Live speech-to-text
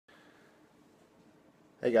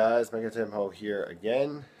Hey guys, MegaTImho here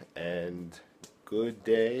again, and good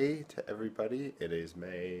day to everybody. It is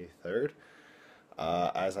May 3rd.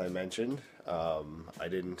 As I mentioned, I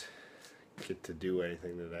didn't get to do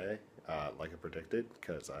anything today, like I predicted,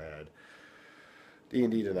 because I had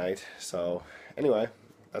D&D tonight. So anyway,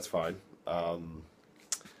 that's fine. So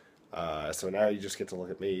now you just get to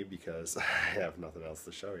look at me because I have nothing else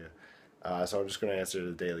to show you. So I'm just going to answer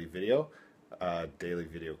the daily video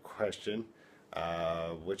question.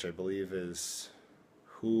 Which I believe is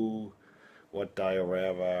what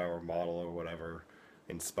diorama or model or whatever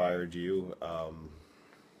inspired you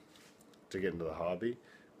to get into the hobby,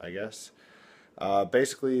 I guess.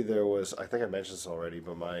 Basically, there was, I think I mentioned this already,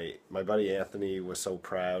 but my buddy Anthony was so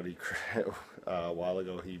proud. A while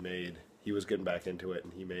ago he was getting back into it,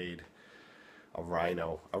 and he made a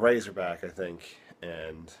razorback, I think,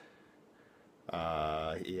 and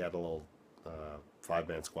he had a little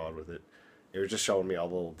 5-man squad with it. It was just showing me all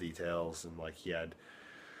the little details, and like he had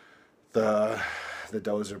the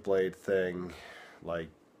dozer blade thing like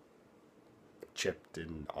chipped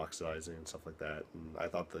and oxidizing and stuff like that, and I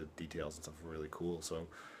thought the details and stuff were really cool, so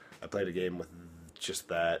I played a game with just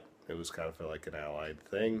that. It was kind of like an allied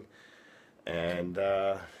thing, and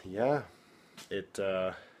yeah, it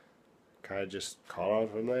kind of just caught on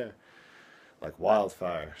from there like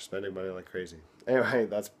wildfire, spending money like crazy. Anyway,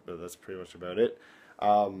 that's pretty much about it.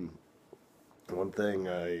 One thing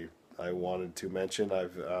I wanted to mention, I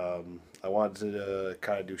wanted to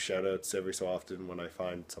kind of do shout outs every so often when I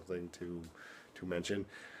find something to mention.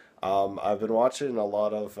 I've been watching a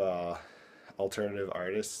lot of alternative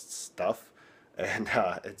artist stuff, and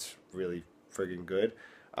it's really friggin' good.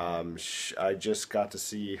 I just got to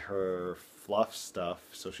see her fluff stuff,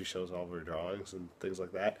 so she shows all of her drawings and things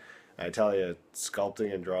like that. And I tell you,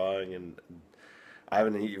 sculpting and drawing, and I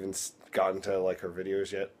haven't even gotten to like her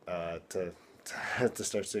videos yet to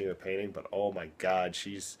start seeing the painting, but oh my god,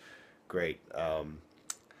 she's great.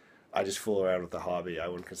 I just fool around with the hobby. I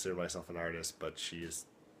wouldn't consider myself an artist, but she is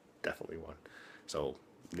definitely one. So,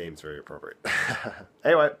 name's very appropriate.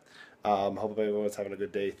 Anyway, hope everyone's having a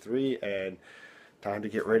good day 3, and time to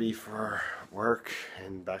get ready for work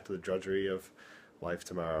and back to the drudgery of life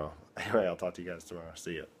tomorrow. Anyway, I'll talk to you guys tomorrow.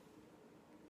 See ya.